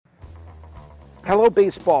Hello,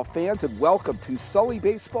 baseball fans, and welcome to Sully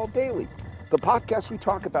Baseball Daily, the podcast we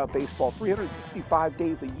talk about baseball 365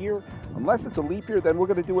 days a year. Unless it's a leap year, then we're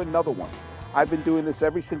going to do another one. I've been doing this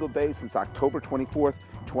every single day since October 24th,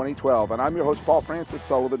 2012, and I'm your host, Paul Francis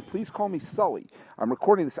Sullivan. Please call me Sully. I'm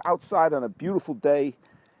recording this outside on a beautiful day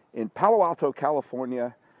in Palo Alto,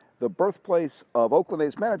 California, the birthplace of Oakland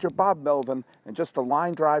A's manager Bob Melvin, and just a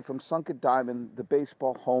line drive from Sunken Diamond, the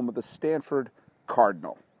baseball home of the Stanford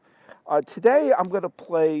Cardinal. Today, I'm going to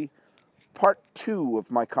play part two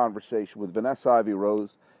of my conversation with Vanessa Ivy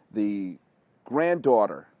Rose, the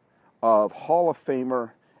granddaughter of Hall of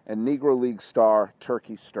Famer and Negro League star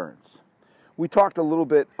Turkey Stearnes. We talked a little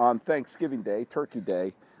bit on Thanksgiving Day, Turkey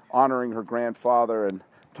Day, honoring her grandfather and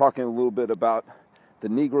talking a little bit about the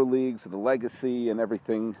Negro Leagues, the legacy and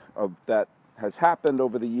everything of that has happened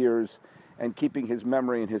over the years and keeping his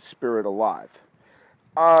memory and his spirit alive.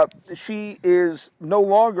 She is no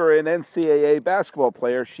longer an NCAA basketball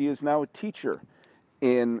player. She is now a teacher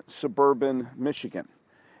in suburban Michigan.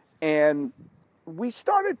 And we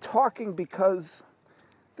started talking because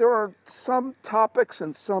there are some topics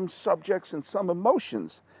and some subjects and some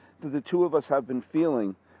emotions that the two of us have been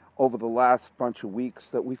feeling over the last bunch of weeks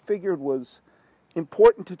that we figured was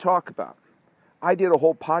important to talk about. I did a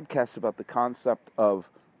whole podcast about the concept of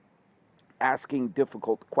asking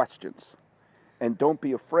difficult questions. And don't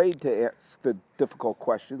be afraid to ask the difficult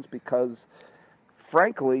questions because,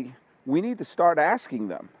 frankly, we need to start asking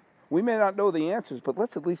them. We may not know the answers, but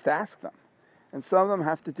let's at least ask them. And some of them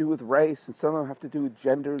have to do with race, and some of them have to do with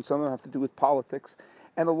gender, and some of them have to do with politics.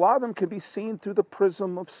 And a lot of them can be seen through the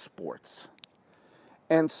prism of sports.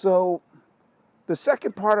 And so the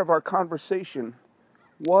second part of our conversation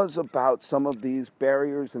was about some of these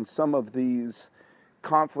barriers and some of these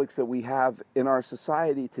conflicts that we have in our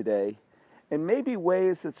society today, and maybe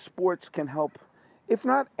ways that sports can help, if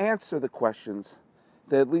not answer the questions,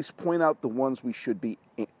 they at least point out the ones we should be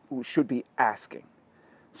asking.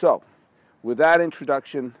 So, with that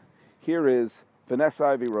introduction, here is Vanessa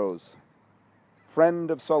Ivy Rose,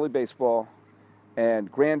 friend of Sully Baseball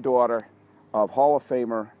and granddaughter of Hall of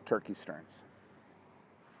Famer Turkey Stearnes.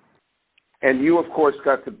 And you, of course,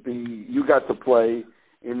 got to play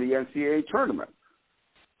in the NCAA tournament.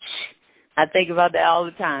 I think about that all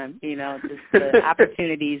the time, just the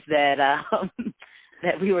opportunities that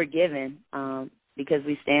that we were given because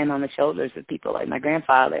we stand on the shoulders of people like my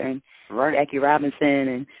grandfather and Jackie Robinson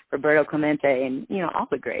and Roberto Clemente and, all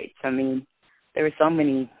the greats. I mean, there were so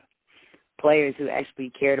many players who actually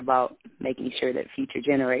cared about making sure that future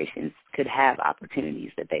generations could have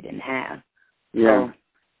opportunities that they didn't have. Yeah. So,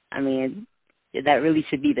 I mean, that really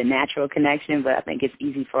should be the natural connection, but I think it's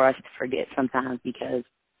easy for us to forget sometimes because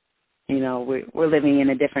we're living in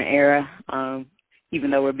a different era,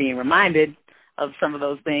 even though we're being reminded of some of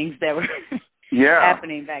those things that were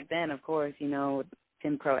happening back then, of course,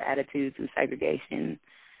 Jim Crow attitudes and segregation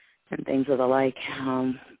and things of the like.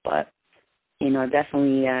 But,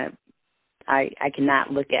 definitely I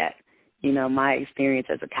cannot look at, my experience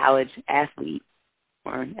as a college athlete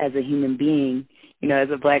or as a human being, as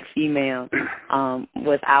a black female,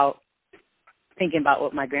 without thinking about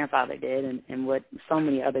what my grandfather did and what so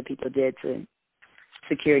many other people did to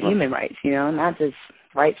secure human rights, not just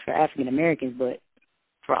rights for African Americans, but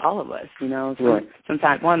for all of us,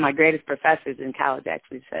 Sometimes one of my greatest professors in college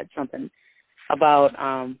actually said something about,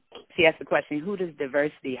 she asked the question, who does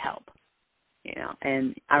diversity help?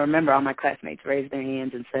 And I remember all my classmates raised their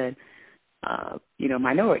hands and said,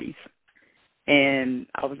 minorities. And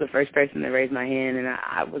I was the first person to raise my hand, and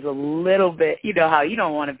I was a little bit, how you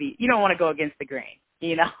don't want to go against the grain.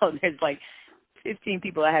 There's like 15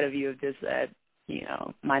 people ahead of you have just said,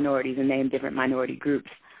 minorities and named different minority groups.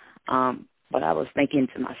 But I was thinking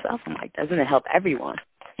to myself, I'm like, doesn't it help everyone?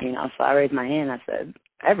 So I raised my hand, I said,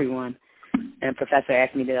 everyone. And the professor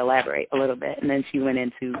asked me to elaborate a little bit, and then she went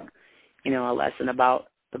into, a lesson about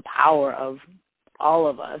the power of all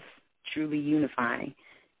of us truly unifying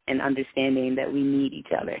and understanding that we need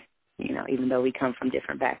each other, even though we come from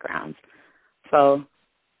different backgrounds. So,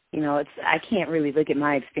 I can't really look at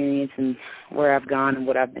my experience and where I've gone and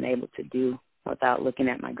what I've been able to do without looking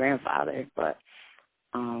at my grandfather. But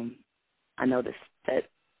I know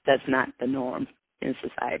that's not the norm in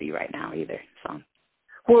society right now either. So,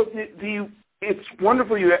 well, it's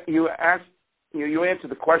wonderful you answer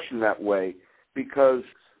the question that way because.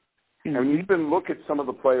 Mm-hmm. I mean, you even look at some of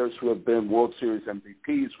the players who have been World Series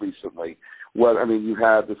MVPs recently. Well, I mean, you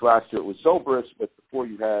had this last year it was Zobrist, but before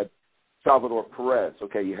you had Salvador Perez.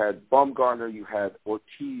 Okay, you had Bumgarner, you had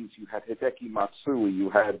Ortiz, you had Hideki Matsui, you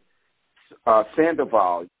had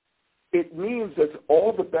Sandoval. It means that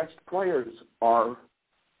all the best players are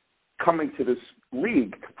coming to this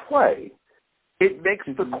league to play, it makes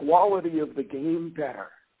the quality of the game better.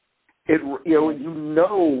 You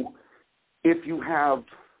know, if you have,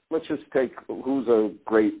 let's just take who's a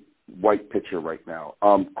great white pitcher right now,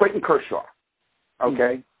 Clayton Kershaw,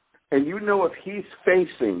 okay? And you know if he's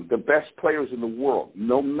facing the best players in the world,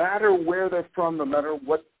 no matter where they're from, no matter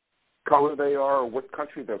what color they are or what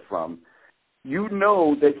country they're from, you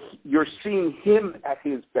know that you're seeing him at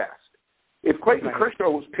his best. If Clayton Kershaw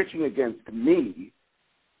was pitching against me,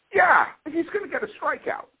 yeah, he's going to get a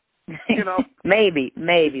strikeout. You know, maybe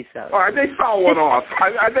so. All right, they foul one off.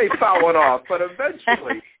 They foul one off, but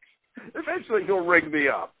eventually he'll ring me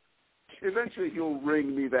up. Eventually he'll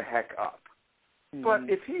ring me the heck up. But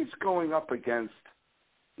if he's going up against,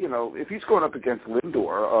 if he's going up against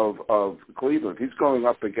Lindor of Cleveland, if he's going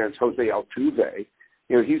up against Jose Altuve,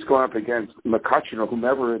 he's going up against McCutchen or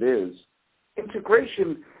whomever it is,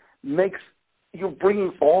 integration makes you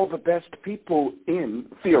bringing all the best people in,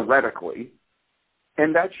 theoretically,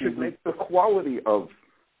 and that should make the quality of,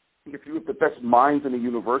 if you have the best minds in a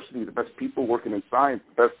university, the best people working in science,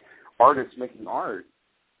 the best artists making art,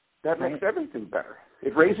 that makes everything better.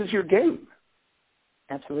 It raises your game.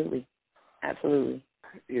 Absolutely. You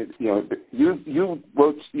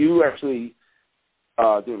actually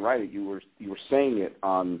didn't write it. You were saying it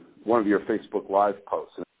on one of your Facebook Live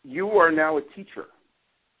posts. You are now a teacher.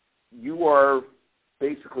 You are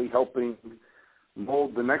basically helping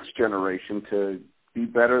mold the next generation to be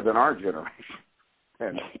better than our generation.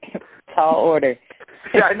 Tall order.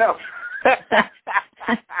 Yeah, I know.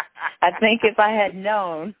 I think if I had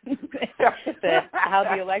known that how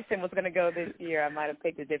the election was going to go this year, I might have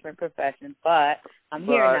picked a different profession. But I'm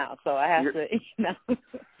here now, so I have to,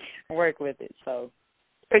 work with it. So.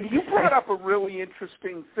 And you brought up a really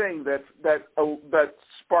interesting thing that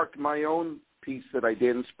sparked my own piece that I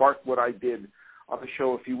did and sparked what I did on the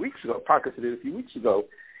show a few weeks ago, podcast I did a few weeks ago,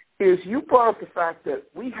 is you brought up the fact that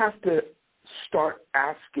we have to start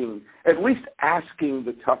at least asking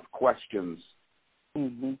the tough questions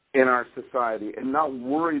in our society and not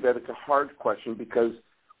worry that it's a hard question, because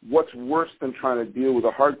what's worse than trying to deal with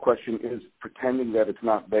a hard question is pretending that it's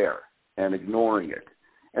not there and ignoring it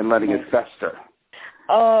and letting it fester.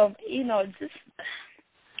 Just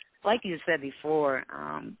like you said before,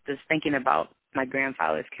 just thinking about my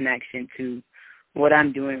grandfather's connection to what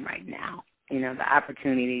I'm doing right now, the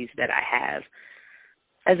opportunities that I have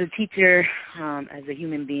as a teacher, as a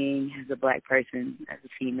human being, as a Black person, as a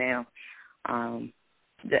female,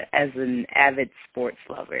 as an avid sports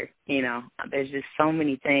lover. There's just so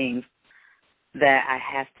many things that I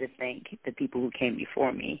have to thank the people who came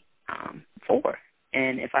before me for.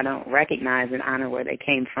 And if I don't recognize and honor where they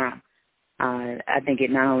came from, I think it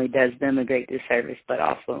not only does them a great disservice, but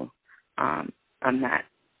also I'm not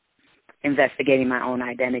investigating my own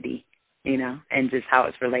identity, and just how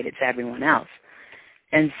it's related to everyone else.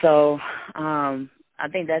 And so I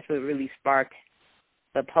think that's what really sparked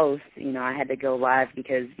the post. I had to go live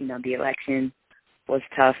because, the election was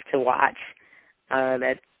tough to watch.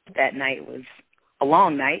 That night was a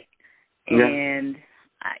long night. And,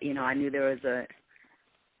 I knew there was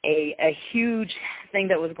a huge thing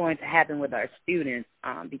that was going to happen with our students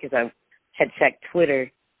because I had checked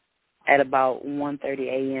Twitter at about 1:30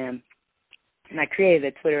 a.m. And I created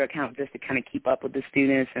a Twitter account just to kind of keep up with the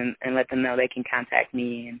students and let them know they can contact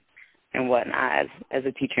me and whatnot as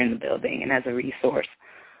a teacher in the building and as a resource.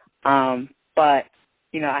 But,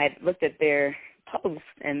 I had looked at their posts,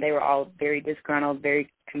 and they were all very disgruntled, very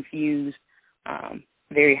confused,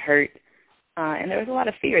 very hurt. And there was a lot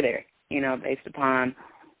of fear there, based upon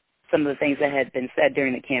some of the things that had been said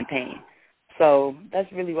during the campaign. So that's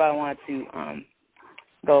really why I wanted to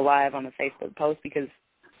go live on the Facebook post, because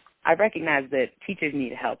I recognize that teachers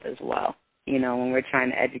need help as well. When we're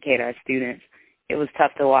trying to educate our students, it was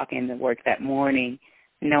tough to walk into work that morning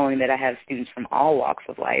knowing that I have students from all walks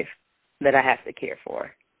of life that I have to care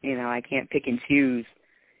for. I can't pick and choose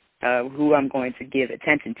who I'm going to give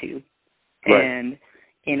attention to. Right. And,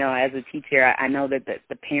 as a teacher, I know that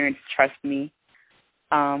the parents trust me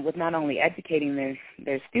with not only educating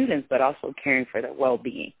their students, but also caring for their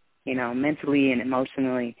well-being, mentally and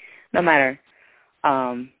emotionally, no matter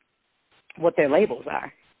what their labels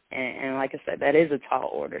are. And like I said, that is a tall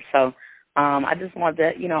order. So I just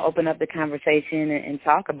wanted to, open up the conversation and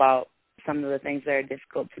talk about some of the things that are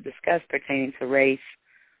difficult to discuss pertaining to race,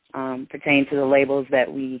 pertaining to the labels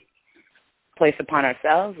that we place upon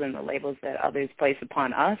ourselves and the labels that others place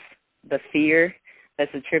upon us, the fear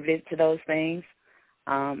that's attributed to those things,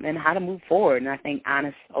 and how to move forward. And I think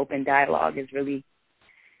honest, open dialogue is really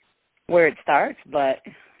where it starts, but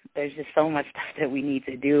there's just so much stuff that we need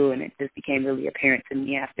to do, and it just became really apparent to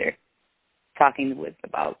me after talking with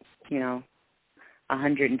about,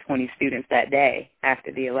 120 students that day after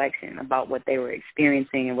the election about what they were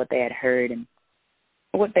experiencing and what they had heard and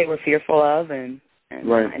what they were fearful of and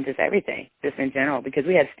just everything, just in general, because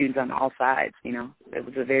we had students on all sides. It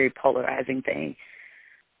was a very polarizing thing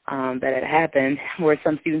that had happened, where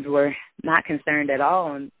some students were not concerned at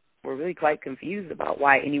all and were really quite confused about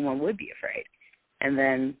why anyone would be afraid. And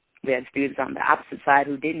then we had students on the opposite side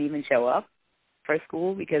who didn't even show up for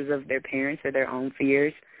school because of their parents or their own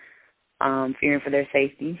fears, fearing for their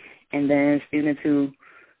safety. And then students who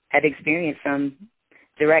had experienced some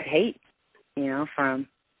direct hate, from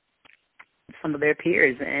some of their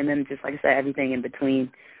peers. And then just, like I said, everything in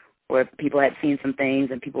between, where people had seen some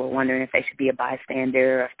things and people were wondering if they should be a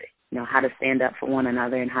bystander, or if they, how to stand up for one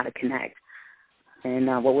another and how to connect, and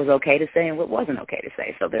what was okay to say and what wasn't okay to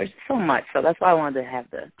say. So there's so much. So that's why I wanted to have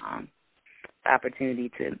the opportunity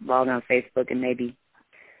to log on Facebook and maybe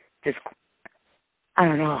just,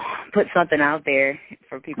 put something out there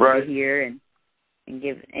for people to hear and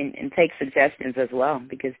give and take suggestions as well,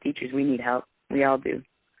 because teachers, we need help. We all do.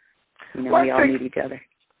 We all need each other.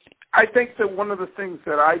 I think that one of the things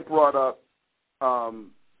that I brought up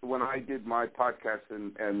when I did my podcast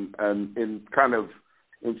and kind of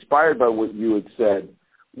inspired by what you had said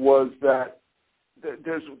was that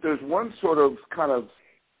there's one sort of kind of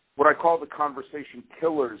what I call the conversation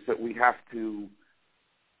killers that we have to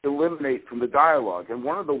eliminate from the dialogue. And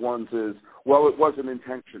one of the ones is, well, it wasn't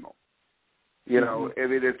intentional. I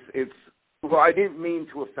mean, it's well, I didn't mean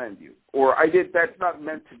to offend you, or that's not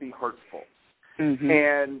meant to be hurtful.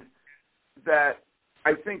 And that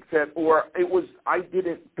I think that, or it was, I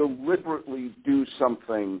didn't deliberately do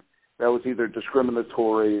something that was either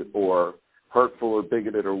discriminatory or hurtful or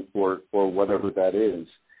bigoted or whatever that is.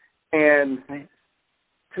 And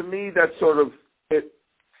to me, that's sort of it.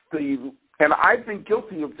 And I've been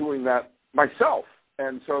guilty of doing that myself.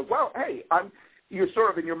 And so, well, hey, you're sort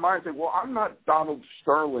of in your mind saying, well, I'm not Donald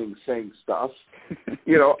Sterling saying stuff.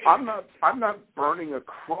 I'm not burning a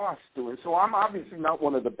cross doing, so I'm obviously not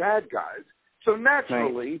one of the bad guys. So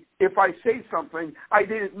naturally, if I say something, I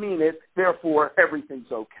didn't mean it, therefore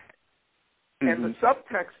everything's okay. And the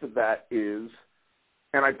subtext of that is,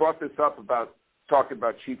 and I brought this up about talking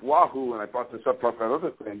about Chief Wahoo, and I brought this up talking about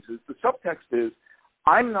other things, is the subtext is,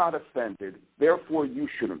 I'm not offended, therefore you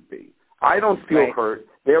shouldn't be. I don't feel hurt,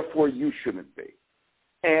 therefore you shouldn't be.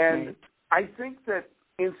 And I think that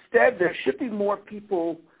instead there should be more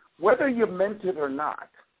people, whether you meant it or not,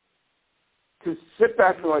 to sit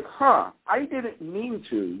back and be like, I didn't mean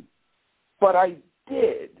to, but I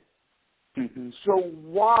did. So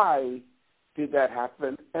why did that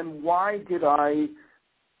happen? And why did I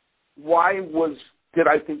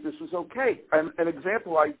think this was okay? An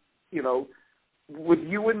example, with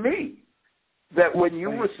you and me, that when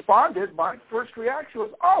you responded, my first reaction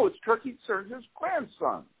was, oh, it's Turkey Stearnes'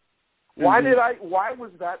 grandson. Why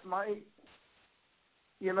was that my,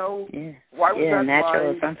 why was that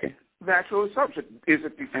natural my assumption? Natural assumption. Is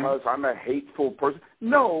it because I'm a hateful person?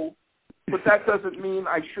 No, but that doesn't mean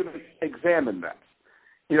I shouldn't examine that.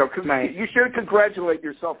 Because you should congratulate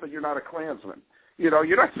yourself that you're not a Klansman.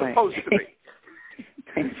 You're not supposed to be.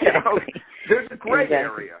 There's a gray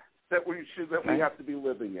area that we have to be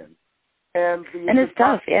living in. And it's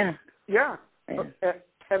tough, yeah. Yeah. And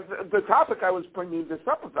the topic I was bringing this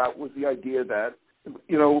up about was the idea that,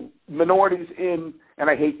 minorities in, and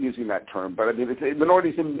I hate using that term, but I mean, it's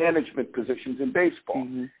minorities in management positions in baseball.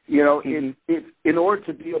 If in order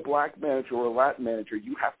to be a black manager or a Latin manager,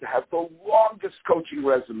 you have to have the longest coaching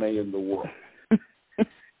resume in the world.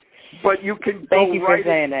 But you can Thank you for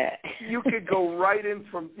saying that. You could go right in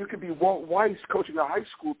you could be Walt Weiss coaching a high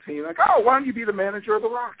school team, like, oh, why don't you be the manager of the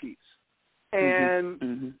Rockies?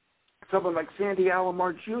 And someone like Sandy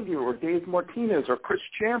Alomar Jr. or Dave Martinez or Chris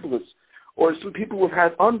Chambliss or some people who've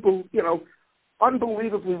had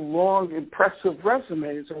unbelievably long, impressive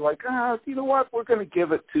resumes are like, you know what, we're going to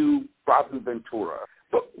give it to Robin Ventura.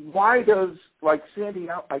 But why does, I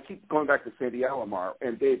keep going back to Sandy Alomar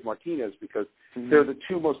and Dave Martinez because they're the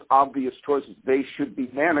two most obvious choices. They should be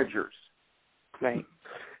managers. Right.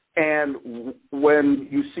 And when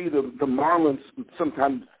you see the Marlins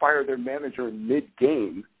sometimes fire their manager in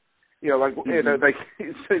mid-game, they have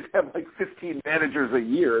 15 managers a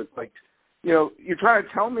year. It's like, you're trying to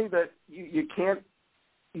tell me that you can't,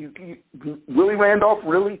 Willie Randolph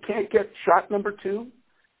really can't get shot number 2?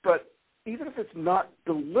 But even if it's not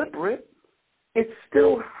deliberate, it's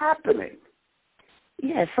still happening.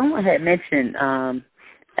 Yeah, someone had mentioned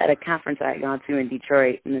at a conference I had gone to in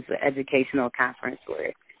Detroit, and it's an educational conference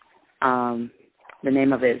where the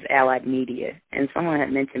name of it is Allied Media. And someone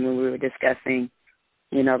had mentioned when we were discussing,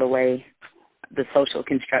 the way the social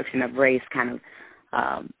construction of race kind of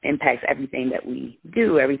impacts everything that we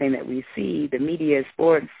do, everything that we see, the media,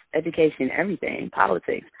 sports, education, everything,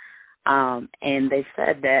 politics. And they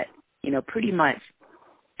said that, pretty much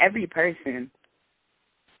every person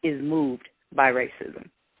is moved by racism,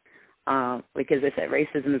 because they said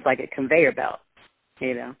racism is like a conveyor belt,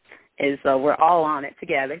 and so we're all on it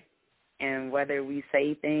together. And whether we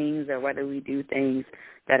say things or whether we do things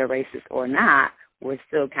that are racist or not, we're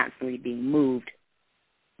still constantly being moved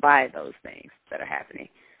by those things that are happening.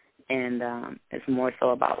 And it's more so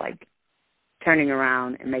about, like, turning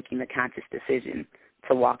around and making the conscious decision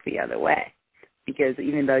to walk the other way. Because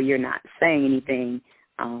even though you're not saying anything,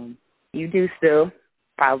 you do still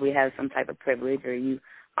probably have some type of privilege, or you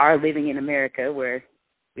are living in America where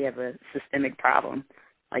we have a systemic problem,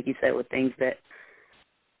 like you said, with things that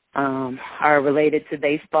are related to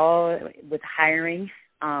baseball, with hiring.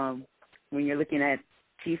 When you're looking at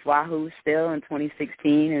Chief Wahoo still in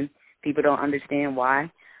 2016 and people don't understand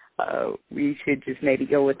why, we should just maybe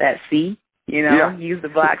go with that C, use the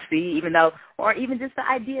block C, even though, or even just the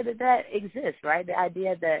idea that exists, right? The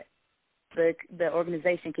idea that the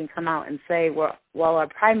organization can come out and say, well, our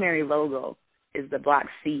primary logo is the block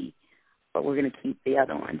C, but we're going to keep the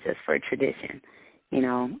other one just for tradition,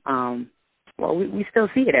 Well, we still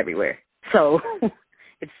see it everywhere. So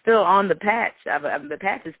it's still on the patch. The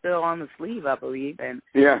patch is still on the sleeve, I believe. And,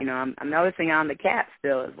 I'm noticing on the cap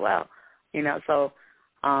still as well. So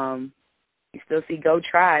you still see Go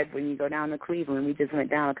Tribe when you go down to Cleveland. We just went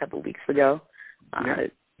down a couple of weeks ago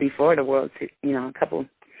before the World Series,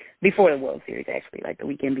 before the World Series, actually, like the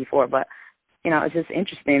weekend before. But, it's just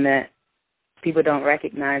interesting that people don't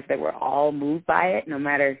recognize that we're all moved by it, no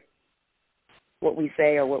matter what we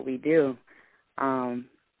say or what we do.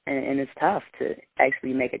 And it's tough to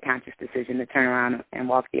actually make a conscious decision to turn around and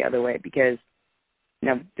walk the other way because,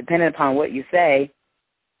 depending upon what you say,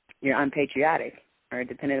 you're unpatriotic. Or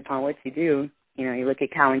depending upon what you do, you look at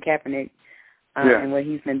Colin Kaepernick and what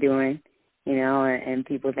he's been doing, and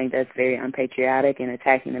people think that's very unpatriotic and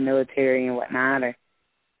attacking the military and whatnot. Or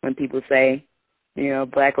when people say,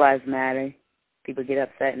 Black Lives Matter, people get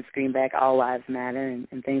upset and scream back, all lives matter,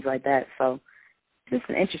 and things like that. So it's just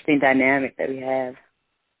an interesting dynamic that we have.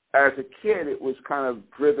 As a kid, it was kind of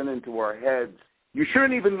driven into our heads. You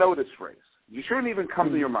shouldn't even notice race. You shouldn't even come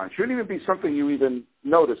to your mind. It shouldn't even be something you even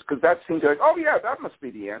notice, because that seems like, oh, yeah, that must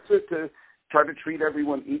be the answer, to try to treat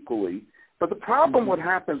everyone equally. But the problem, what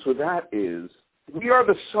happens with that is we are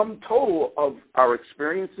the sum total of our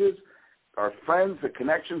experiences, our friends, the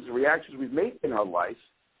connections, the reactions we've made in our life.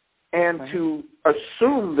 And to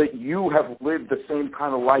assume that you have lived the same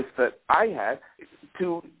kind of life that I had,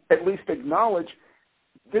 to at least acknowledge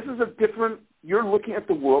this is you're looking at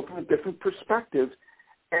the world from a different perspective,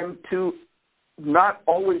 and to not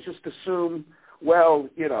always just assume, well,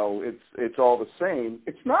 it's all the same.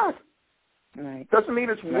 It's not. Right. Doesn't mean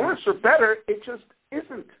it's worse or better. It just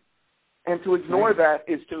isn't. And to ignore that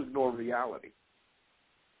is to ignore reality.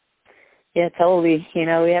 Yeah, totally.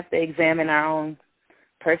 We have to examine our own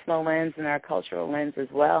personal lens and our cultural lens as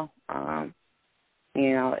well.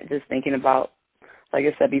 Just thinking about, like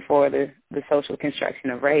I said before, the social construction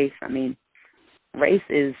of race. I mean, race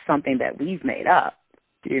is something that we've made up,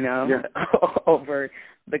 over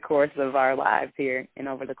the course of our lives here and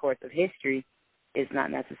over the course of history. It's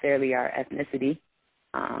not necessarily our ethnicity,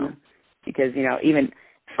 because, even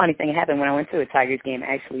funny thing happened when I went to a Tigers game,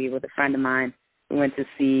 actually, with a friend of mine. We went to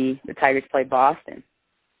see the Tigers play Boston,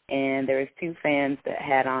 and there was two fans that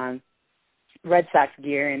had on Red Sox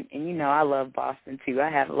gear, and I love Boston, too. I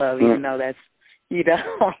have love, even though that's, that's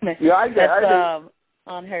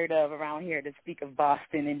unheard of around here to speak of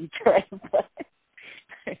Boston and Detroit.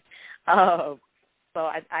 So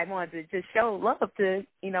I wanted to just show love to,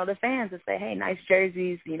 the fans and say, hey, nice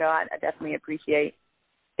jerseys. I definitely appreciate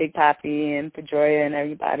Big Papi and Pedroia and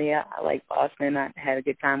everybody. I like Boston. I had a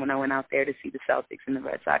good time when I went out there to see the Celtics and the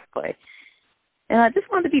Red Sox play. And I just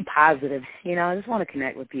wanted to be positive. I just want to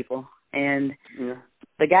connect with people. And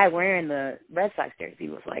the guy wearing the Red Sox jersey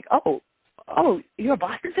was like, oh, you're a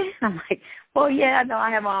Boston fan? I'm like, well, yeah, no,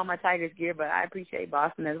 I have all my Tigers gear, but I appreciate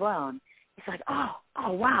Boston as well. And he's like, oh,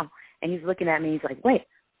 wow. And he's looking at me. He's like, wait,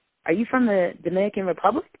 are you from the Dominican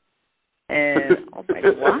Republic? And I was like,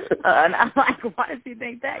 what? And I'm like, why does he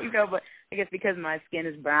think that? But I guess because my skin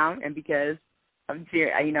is brown and because I'm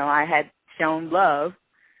here, I had shown love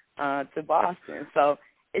to Boston. So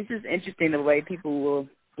it's just interesting the way people will,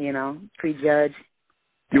 prejudge.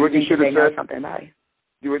 You what you should have said? Something about you.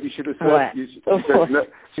 You what you should have said? What? You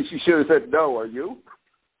should have said no. Are you?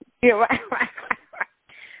 Yeah, right.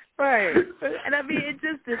 Right. And I mean, it's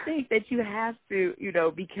just to think that you have to,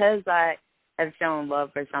 because I have shown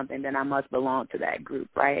love for something, then I must belong to that group,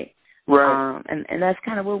 right? Right. And that's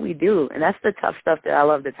kind of what we do. And that's the tough stuff that I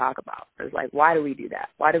love to talk about. It's like, why do we do that?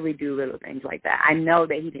 Why do we do little things like that? I know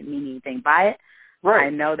that he didn't mean anything by it. Right. I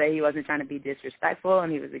know that he wasn't trying to be disrespectful,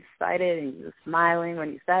 and he was excited, and he was smiling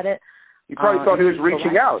when he said it. He probably thought he was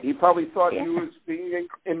reaching out. He probably thought Yeah. he was being,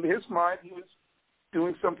 in his mind, he was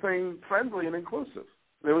doing something friendly and inclusive.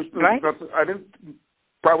 There was right. I didn't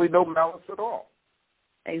probably no malice at all.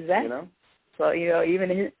 Exactly. You know? So,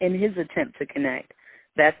 even in his attempt to connect,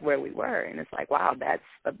 that's where we were. And it's like, wow, that's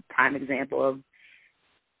a prime example of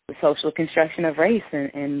the social construction of race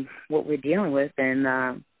and what we're dealing with.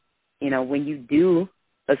 And, when you do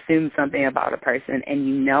assume something about a person and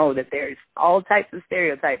you know that there's all types of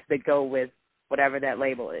stereotypes that go with whatever that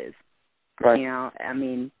label is. Right.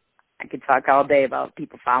 I could talk all day about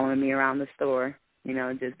people following me around the store,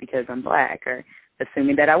 just because I'm black, or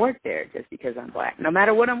assuming that I work there just because I'm black. No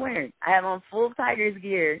matter what I'm wearing. I have on full Tigers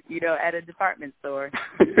gear, at a department store.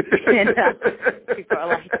 And people are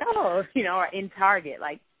like, oh, or in Target.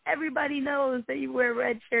 Like, everybody knows that you wear a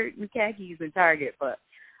red shirt and khakis in Target. But,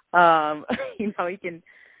 you can,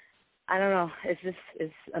 I don't know.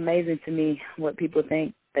 It's amazing to me what people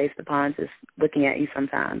think based upon just looking at you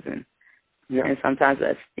sometimes. And sometimes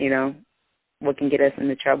that's, what can get us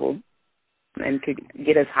into trouble and could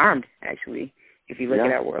get us harmed, actually, if you look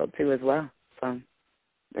at our world, too, as well. So,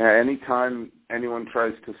 yeah, anytime anyone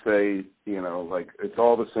tries to say, like it's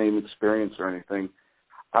all the same experience or anything,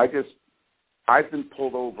 I've been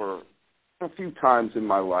pulled over a few times in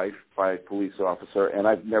my life by a police officer, and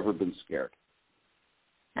I've never been scared.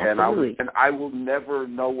 Absolutely. And I will never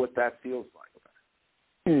know what that feels like.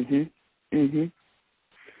 And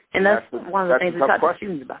that's one of the things we talk to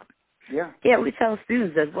students about. Yeah. Yeah, we tell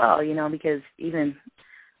students as well, because even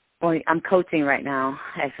I'm coaching right now.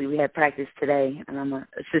 Actually, we had practice today, and I'm an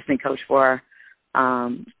assistant coach for our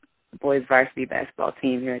boys varsity basketball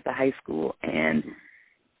team here at the high school. And,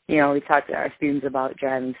 we talk to our students about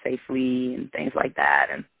driving safely and things like that.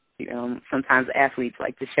 And, sometimes athletes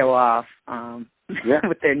like to show off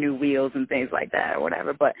with their new wheels and things like that or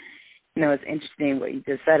whatever. But, it's interesting what you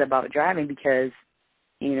just said about driving because,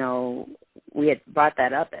 we had brought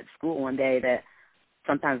that up at school one day that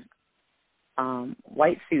sometimes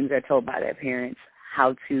white students are told by their parents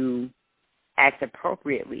how to act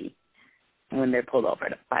appropriately when they're pulled over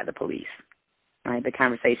by the police. Right? The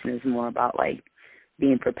conversation is more about, like,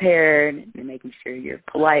 being prepared and making sure you're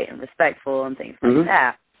polite and respectful and things like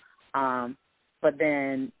that. But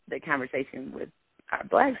then the conversation with our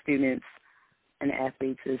black students and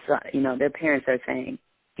athletes is, their parents are saying,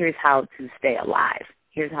 here's how to stay alive.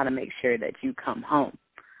 Here's how to make sure that you come home.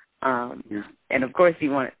 And, of course, you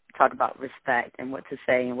want to talk about respect and what to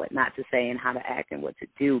say and what not to say and how to act and what to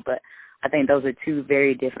do. But I think those are two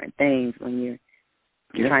very different things when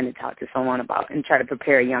you're trying to talk to someone about and try to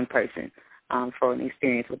prepare a young person for an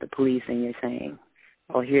experience with the police, and you're saying,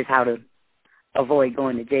 oh, here's how to avoid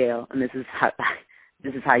going to jail, and this is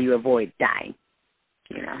how you avoid dying.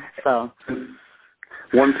 So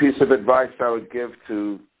one piece of advice I would give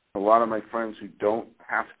to a lot of my friends who don't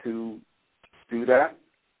have to do that,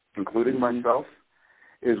 including myself,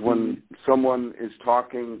 is when someone is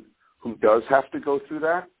talking who does have to go through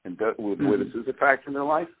that and where this is a fact in their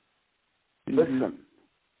life, listen.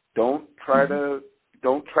 Don't try to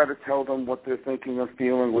tell them what they're thinking or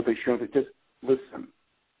feeling, what they shouldn't. Just listen.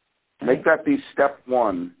 Make that be step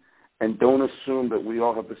one, and don't assume that we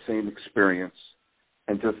all have the same experience,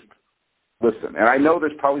 and just listen. And I know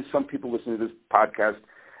there's probably some people listening to this podcast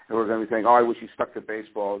who are going to be saying, oh, I wish he stuck to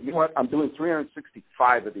baseball. You know what? I'm doing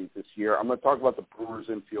 365 of these this year. I'm going to talk about the Brewers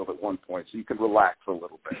infield at one point, so you can relax a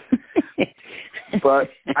little bit. But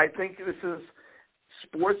I think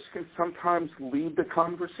sports can sometimes lead the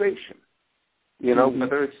conversation.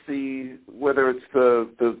 Whether it's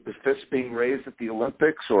the fist being raised at the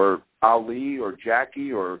Olympics, or Ali, or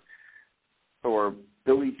Jackie, or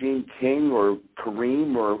Billie Jean King, or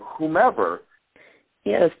Kareem, or whomever.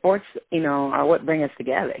 Yeah, sports, are what bring us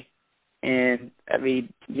together. And, if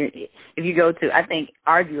you go to, I think,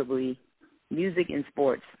 arguably, music and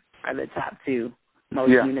sports are the top two most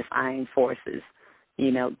unifying forces,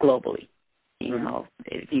 globally.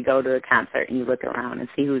 If you go to a concert and you look around and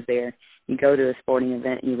see who's there, you go to a sporting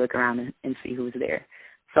event and you look around and see who's there.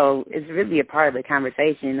 So it's really a part of the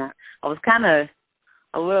conversation. I was kind of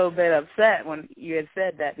a little bit upset when you had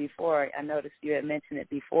said that before. I noticed you had mentioned it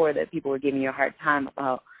before, that people were giving you a hard time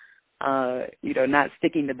about, not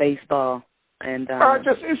sticking to baseball. And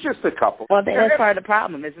it's just a couple. Well, that's part of the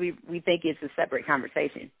problem is we think it's a separate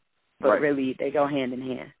conversation, but really they go hand in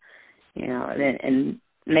hand. And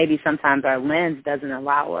maybe sometimes our lens doesn't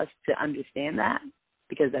allow us to understand that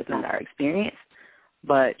because that's not our experience.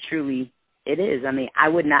 But truly, it is. I mean, I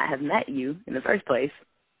would not have met you in the first place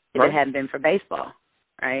if it hadn't been for baseball,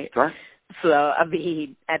 right? Right. So, I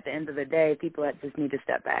mean, at the end of the day, people just need to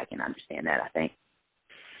step back and understand that, I think.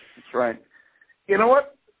 That's right. You know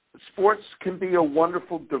what? Sports can be a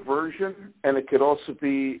wonderful diversion, and it could also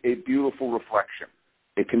be a beautiful reflection.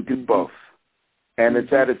 It can do both. And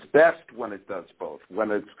it's at its best when it does both,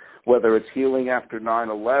 whether it's healing after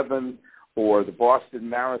 9/11 or the Boston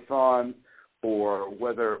Marathon or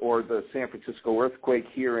the San Francisco earthquake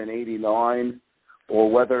here in '89,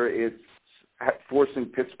 or whether it's forcing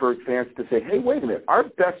Pittsburgh fans to say, hey, wait a minute, our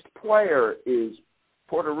best player is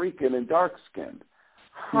Puerto Rican and dark-skinned.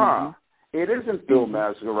 It isn't Bill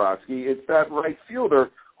Mazeroski. It's that right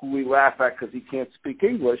fielder who we laugh at because he can't speak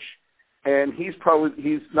English, and he's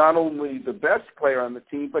not only the best player on the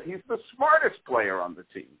team, but he's the smartest player on the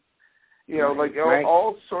team. You know,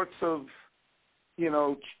 all sorts of,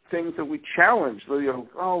 things that we challenge. We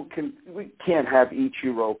can't have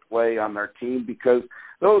Ichiro play on our team because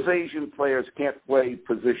those Asian players can't play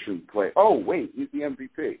position play. Oh, wait, he's the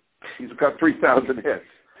MVP. He's got 3,000 hits.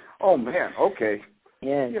 Oh, man, okay.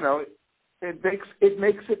 Yeah. It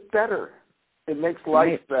makes it better. It makes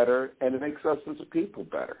life better, and it makes us as a people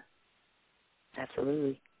better.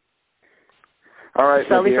 Absolutely. All right,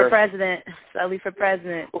 Sully for president. Sully for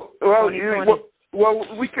president. Well,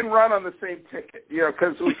 we can run on the same ticket,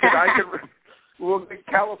 because we'll get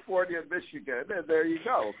California and Michigan, and there you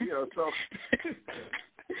go. So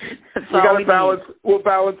we got to balance. We'll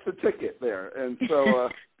balance the ticket there, and so.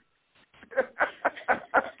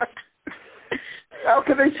 How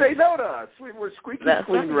can they say no to us? We're squeaky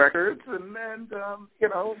clean records, and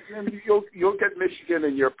you'll get Michigan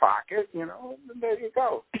in your pocket, and there you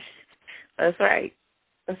go. That's right.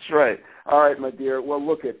 That's right. All right, my dear. Well,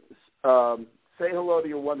 look say hello to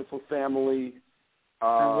your wonderful family.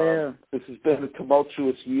 I will. This has been a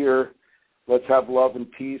tumultuous year. Let's have love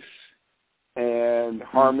and peace and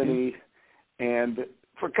harmony, and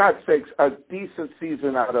for God's sakes, a decent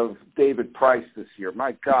season out of David Price this year.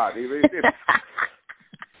 My God.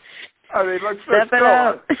 Let's step it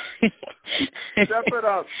up. Step it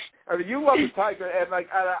up. I mean, you love the Tiger, and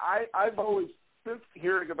I've always, since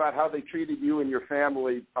hearing about how they treated you and your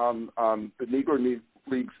family on the Negro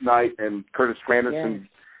League's night, and Curtis Granderson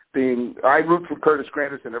I root for Curtis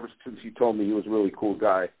Granderson ever since you told me he was a really cool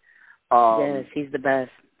guy. Yes, he's the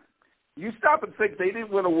best. You stop and think they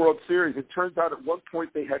didn't win a World Series. It turns out at one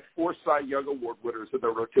point they had 4 Cy Young Award winners in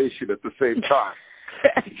their rotation at the same time.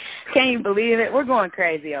 Can you believe it? We're going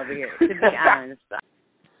crazy over here, to be honest.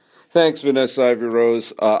 Thanks, Vanessa Ivy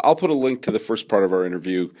Rose. I'll put a link to the first part of our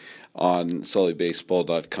interview on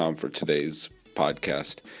sullybaseball.com for today's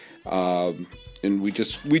podcast. And we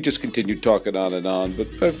just continued talking on and on, but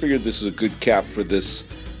I figured this is a good cap for this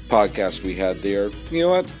podcast we had there. You know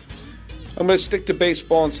what? I'm going to stick to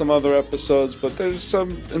baseball in some other episodes, but there's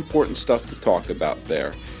some important stuff to talk about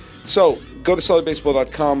there. So go to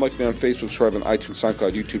sullybaseball.com, like me on Facebook, subscribe on iTunes,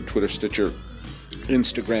 SoundCloud, YouTube, Twitter, Stitcher,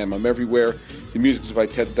 Instagram. I'm everywhere. The music is by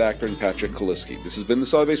Ted Thacker and Patrick Kaliski. This has been the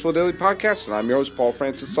Sully Baseball Daily Podcast, and I'm your host, Paul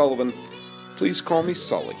Francis Sullivan. Please call me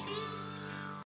Sully.